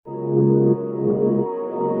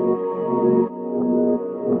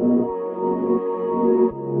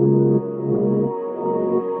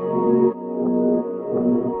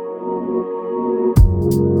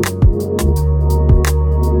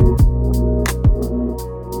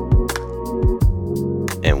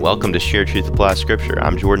Welcome to Share Truth Apply Scripture.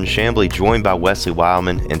 I'm Jordan Shambly, joined by Wesley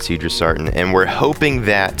Wildman and Cedra Sarton, and we're hoping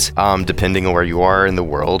that, depending on where you are in the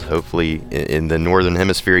world, hopefully in the Northern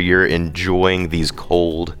Hemisphere, you're enjoying these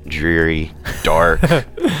cold, dreary, dark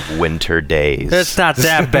winter days. It's not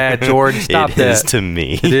that bad, Jordan. Stop that. It is to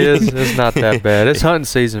me. It is. It's not that bad. It's hunting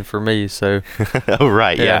season for me, so. Oh,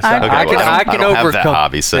 right, yeah. I can overcome. Have that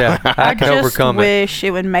hobby, so. Yeah, I can overcome it. I just wish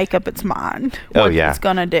it would make up its mind what it's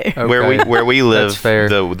going to do. Okay. Where we live, That's fair.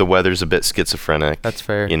 The weather's a bit schizophrenic. That's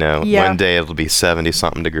fair. You know, one day it'll be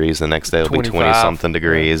 70-something degrees, the next day it'll be 20-something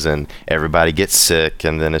degrees, and everybody gets sick,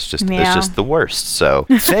 and then it's just the worst. So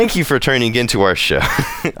thank you for tuning into our show.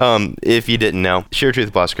 If you didn't know, Share Truth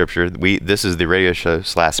Apply Scripture, this is the radio show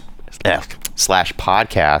slash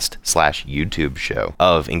podcast slash YouTube show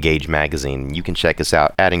of Engage Magazine. You can check us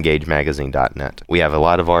out at engagemagazine.net. We have a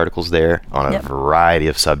lot of articles there on a variety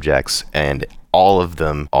of subjects, and all of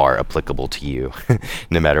them are applicable to you,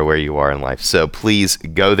 no matter where you are in life. So please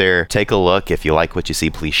go there, take a look. If you like what you see,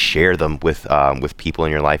 please share them with people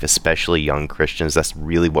in your life, especially young Christians. That's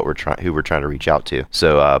really what we're trying to reach out to.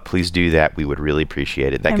 So please do that. We would really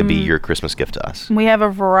appreciate it. That could be your Christmas gift to us. We have a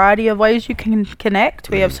variety of ways you can connect.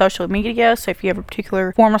 We have social media. So if you have a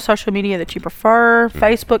particular form of social media that you prefer,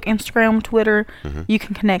 Facebook, Instagram, Twitter, you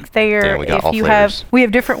can connect there. Yeah, we got all we flavors.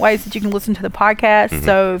 have different ways that you can listen to the podcast.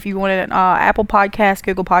 So if you want an Apple Podcast,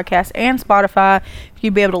 Google Podcast, and Spotify,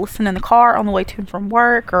 you'd be able to listen in the car on the way to and from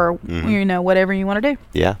work, or whatever you want to do.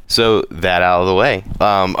 Yeah. So that out of the way,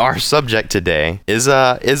 our subject today is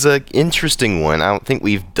a interesting one. I don't think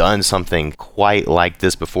we've done something quite like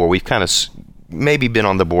this before. We've kind of maybe been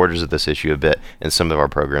on the borders of this issue a bit in some of our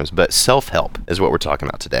programs, but self-help is what we're talking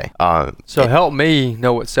about today. So help me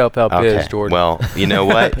know what self-help is, Jordan. Well, you know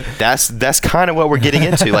what? That's kind of what we're getting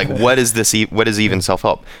into. Like, what is this? What is even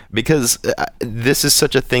self-help? Because this is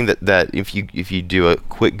such a thing that if you do a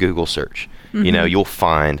quick Google search, you'll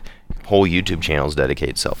find whole YouTube channels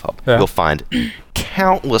dedicated to self-help. Yeah. You'll find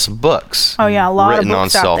countless books a lot written of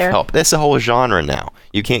books on out there. self-help. That's a whole genre now.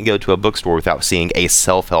 You can't go to a bookstore without seeing a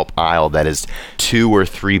self-help aisle that is 2 or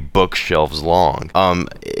 3 bookshelves long.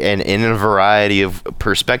 And in a variety of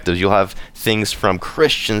perspectives, you'll have things from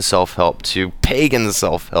Christian self-help to pagan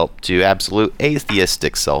self-help to absolute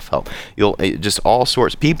atheistic self-help. You'll just all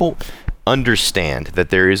sorts. People understand that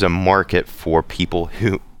there is a market for people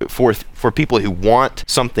who want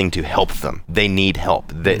something to help them. They need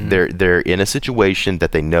help. They're in a situation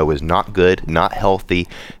that they know is not good, not healthy.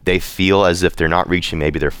 They feel as if they're not reaching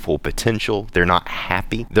maybe their full potential. They're not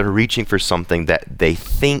happy. They're reaching for something that they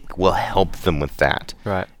think will help them with that.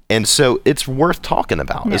 Right. And so it's worth talking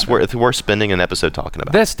about. Yeah. It's worth spending an episode talking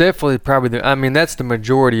about. That's definitely probably that's the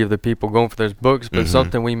majority of the people going for those books. But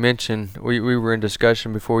something we mentioned, we were in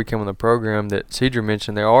discussion before we came on the program that Cedra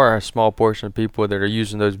mentioned, there are a small portion of people that are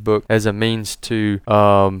using those books as a means to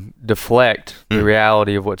deflect the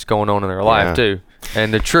reality of what's going on in their life too.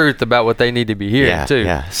 And the truth about what they need to be hearing too.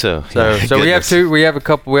 Yeah. So we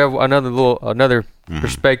have another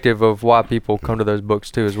perspective of why people come to those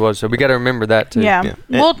books too as well. So we got to remember that too. Yeah.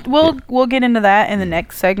 We'll get into that in the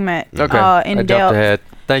next segment. Okay. In I depth. Jumped ahead.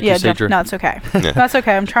 Thank you, Cedra. No, it's okay. That's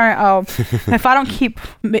okay. I'm trying. If I don't keep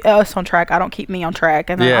us on track, I don't keep me on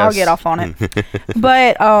track, and then I'll get off on it.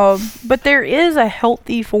 But there is a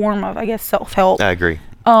healthy form of, I guess, self-help. I agree.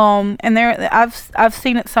 And I've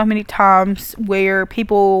seen it so many times where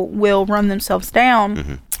people will run themselves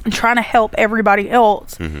down and trying to help everybody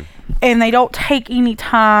else, and they don't take any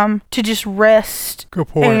time to just rest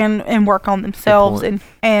and work on themselves.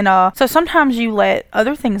 And so sometimes you let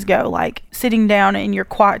other things go, like sitting down in your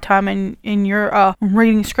quiet time and in your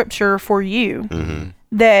reading scripture for you.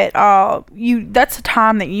 That that's a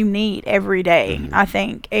time that you need every day, I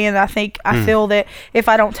think. And I feel that if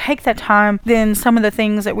I don't take that time, then some of the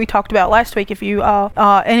things that we talked about last week, if you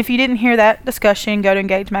didn't hear that discussion, go to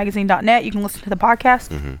engagemagazine.net. You can listen to the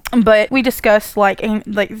podcast. But we discussed like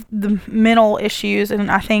the mental issues,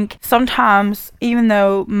 and I think sometimes, even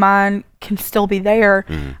though mine can still be there,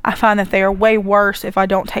 I find that they are way worse if I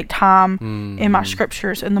don't take time in my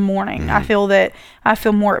scriptures in the morning. I feel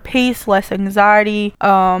more at peace, less anxiety,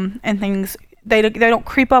 and things. They don't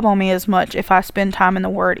creep up on me as much if I spend time in the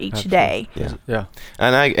Word each day. Yeah.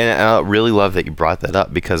 And I really love that you brought that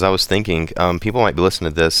up, because I was thinking people might be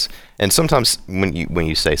listening to this, and sometimes when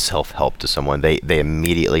you say self-help to someone, they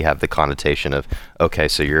immediately have the connotation of, okay,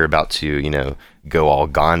 so you're about to go all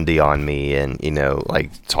Gandhi on me and, like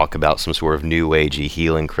talk about some sort of new agey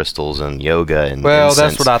healing crystals and yoga and Well,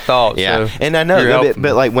 incense. that's what I thought. Yeah, So and I know, you're but helping.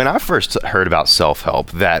 like when I first heard about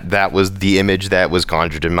self-help, that was the image that was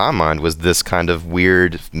conjured in my mind, was this kind of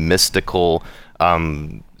weird, mystical,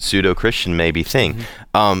 pseudo-Christian maybe thing.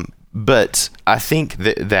 But I think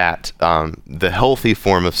that the healthy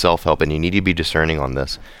form of self-help, and you need to be discerning on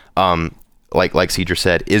this, like Cedra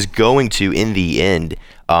said, is going to, in the end,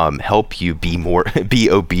 help you be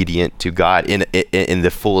obedient to God in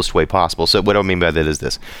the fullest way possible. So what I mean by that is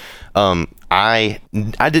this. I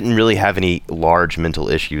didn't really have any large mental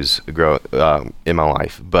issues in my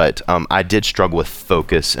life, but I did struggle with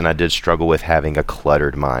focus, and I did struggle with having a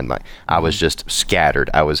cluttered mind. I was just scattered.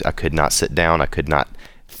 I could not sit down. I could not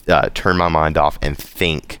turn my mind off and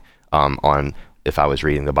think on, if I was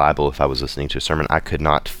reading the Bible, if I was listening to a sermon. I could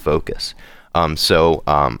not focus. So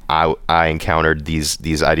I encountered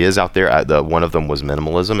these ideas out there. One of them was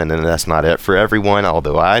minimalism, and then that's not it for everyone,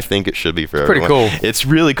 although I think it should be for everyone. Pretty cool. It's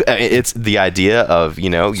really, it's the idea of,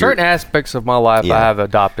 certain aspects of my life I have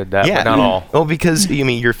adopted that, but not all. Well, because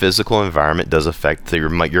your physical environment does affect your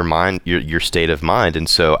mind, your state of mind, and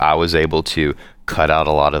so I was able to cut out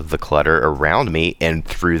a lot of the clutter around me, and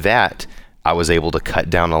through that, I was able to cut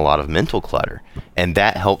down a lot of mental clutter, and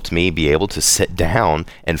that helped me be able to sit down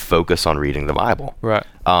and focus on reading the Bible. Right.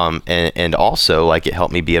 And also, like, it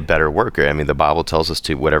helped me be a better worker. I mean, the Bible tells us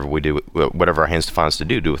to, whatever we do, whatever our hands find us to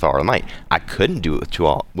do with all our might. I couldn't do it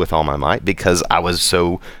with all my might because I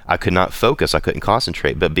could not focus. I couldn't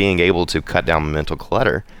concentrate. But being able to cut down my mental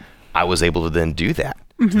clutter, I was able to then do that.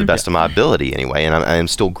 To the best of my ability anyway, and I am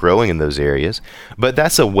still growing in those areas. But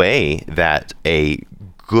that's a way that a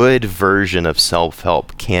good version of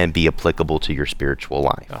self-help can be applicable to your spiritual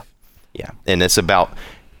life. Yeah. And it's about,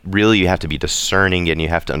 really, you have to be discerning, and you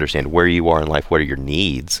have to understand where you are in life, what are your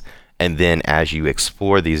needs, and then as you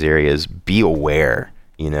explore these areas, be aware,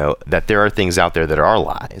 that there are things out there that are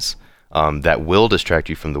lies, that will distract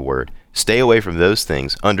you from the Word. Stay away from those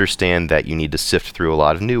things. Understand that you need to sift through a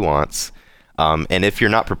lot of nuance. And if you're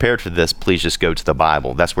not prepared for this, please just go to the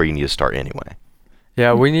Bible. That's where you need to start anyway.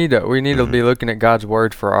 Yeah, we need to be looking at God's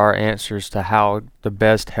Word for our answers to how to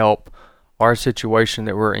best help our situation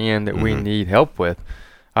that we're in, that we need help with.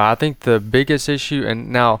 I think the biggest issue,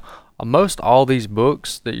 and now most all these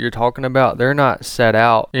books that you're talking about, they're not set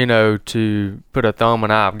out, to put a thumb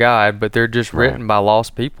and eye of God, but they're just written by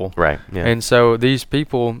lost people. Right. Yeah. And so these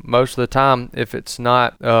people, most of the time, if it's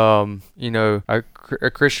not,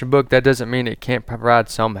 a Christian book, that doesn't mean it can't provide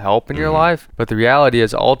some help in your life. But the reality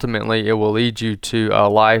is, ultimately, it will lead you to a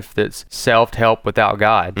life that's self-help without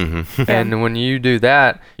God. And when you do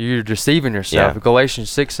that, you're deceiving yourself. Yeah. Galatians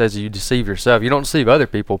 6 says you deceive yourself. You don't deceive other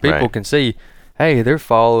people. People Right. can see, hey, they're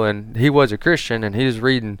following. He was a Christian, and he's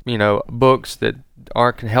reading, books that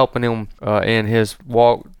aren't helping him in his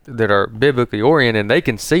walk, that are biblically oriented. They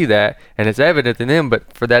can see that, and it's evident in them.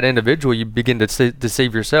 But for that individual, you begin to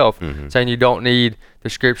deceive yourself, saying you don't need the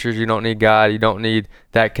scriptures, you don't need God, you don't need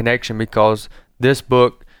that connection, because this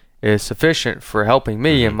book is sufficient for helping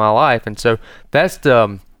me in my life. And so that's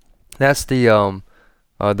the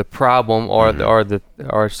problem, or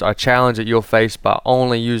a challenge that you'll face by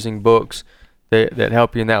only using books that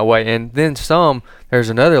help you in that way. And then there's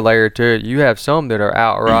another layer to it. You have some that are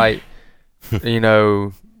outright,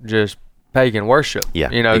 just pagan worship. Yeah.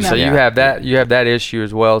 So you have that issue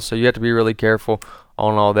as well. So you have to be really careful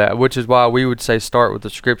on all that, which is why we would say start with the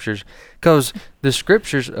scriptures, because the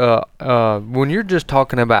scriptures, when you're just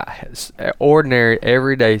talking about ordinary,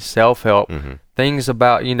 everyday self-help, things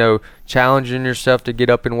about, challenging yourself to get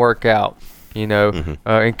up and work out,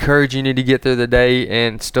 encouraging you to get through the day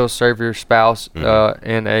and still serve your spouse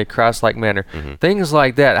in a Christ-like manner. Things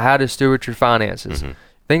like that, how to steward your finances.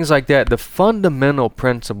 Things like that, the fundamental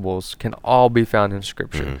principles can all be found in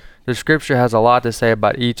Scripture. The Scripture has a lot to say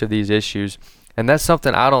about each of these issues, and that's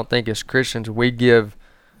something I don't think as Christians we give,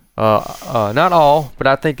 not all, but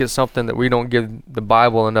I think it's something that we don't give the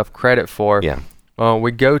Bible enough credit for. Yeah.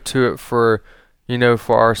 We go to it for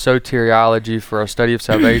our soteriology, for our study of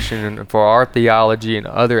salvation, and for our theology and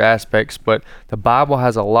other aspects, but the Bible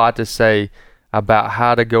has a lot to say about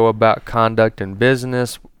how to go about conduct in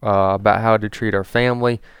business, about how to treat our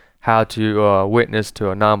family, how to witness to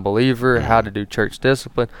a non-believer, how to do church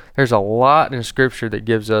discipline. There's a lot in Scripture that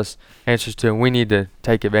gives us answers to, and we need to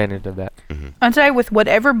take advantage of that. I'd say with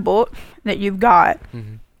whatever book that you've got,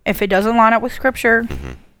 if it doesn't line up with Scripture,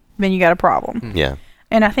 then you got a problem. Yeah.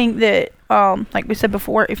 And I think that, like we said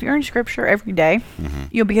before, if you're in Scripture every day,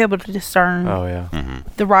 you'll be able to discern Oh, yeah.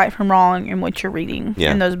 the right from wrong in what you're reading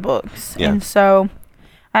Yeah. in those books. Yeah. And so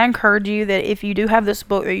I encourage you that if you do have this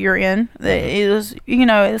book that you're in, that is, you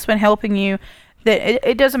know, it's been helping you, that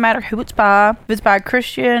it doesn't matter who it's by, if it's by a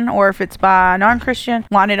Christian or if it's by a non-Christian,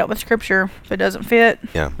 line it up with Scripture. If it doesn't fit,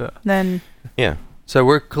 then... Yeah. So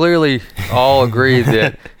we're clearly all agreed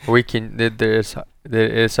that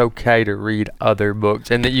that it's okay to read other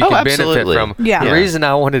books and that you can benefit from. Yeah. The reason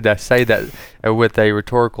I wanted to say that with a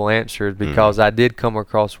rhetorical answer is because I did come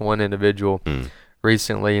across one individual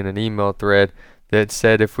recently in an email thread that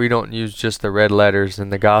said if we don't use just the red letters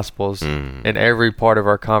in the Gospels in every part of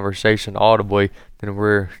our conversation audibly, then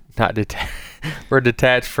we're not we're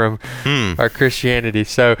detached from our Christianity.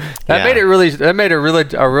 So that made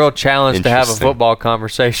it a real challenge to have a football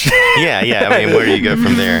conversation. Yeah. I mean, where do you go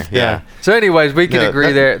from there? Yeah. So, anyways, we can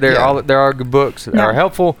agree there are good books that are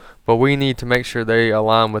helpful, but we need to make sure they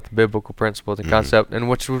align with the biblical principles and concept, and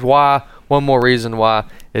which was why one more reason why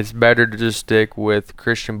it's better to just stick with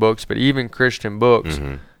Christian books. But even Christian books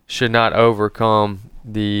should not overcome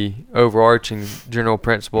the overarching general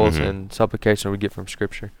principles and supplication we get from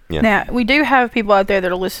Scripture. Yeah. Now, we do have people out there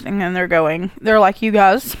that are listening and they're like you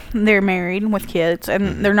guys, they're married with kids,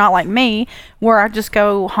 and they're not like me, where I just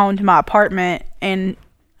go home to my apartment and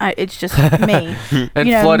it's just me. And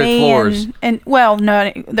flooded floors. And well,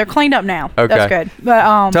 no, they're cleaned up now. Okay. That's good.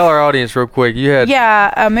 But tell our audience real quick.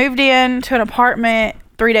 I moved in to an apartment.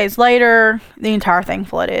 3 days later, the entire thing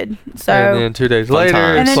flooded. So and then 2 days later,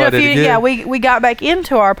 and then flooded again. Yeah, we got back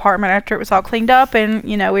into our apartment after it was all cleaned up, and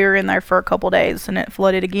we were in there for a couple days, and it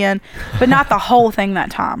flooded again, but not the whole thing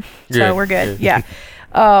that time. So we're good. Yeah.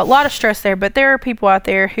 A lot of stress there, but there are people out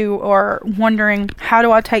there who are wondering, how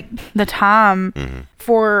do I take the time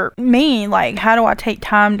for me? Like, how do I take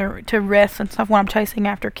time to rest and stuff when I'm chasing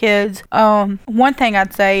after kids? One thing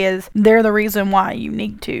I'd say is they're the reason why you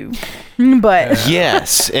need to. But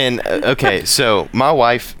yes, and okay, so my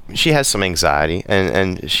wife, she has some anxiety,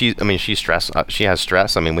 and she's stressed. She has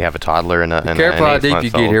stress. I mean, we have a toddler and a careful how deep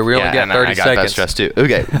you get here. We only got 30 seconds. I got that stress too.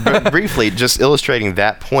 Okay, briefly, just illustrating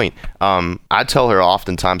that point. I tell her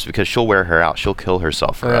oftentimes, because she'll wear her out, she'll kill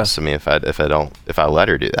herself for us. I mean, if I let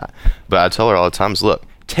her do that, but I tell her all the times, look,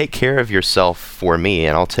 take care of yourself for me,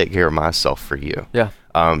 and I'll take care of myself for you. Yeah.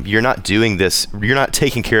 You're not doing this. You're not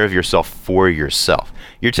taking care of yourself for yourself.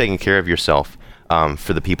 You're taking care of yourself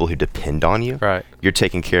for the people who depend on you. Right. You're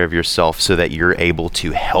taking care of yourself so that you're able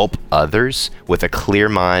to help others with a clear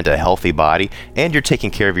mind, a healthy body, and you're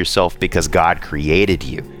taking care of yourself because God created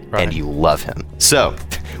you and you love Him. So,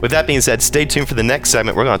 with that being said, stay tuned for the next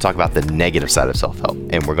segment. We're going to talk about the negative side of self-help,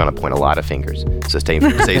 and we're going to point a lot of fingers. So stay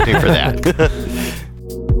tuned for that.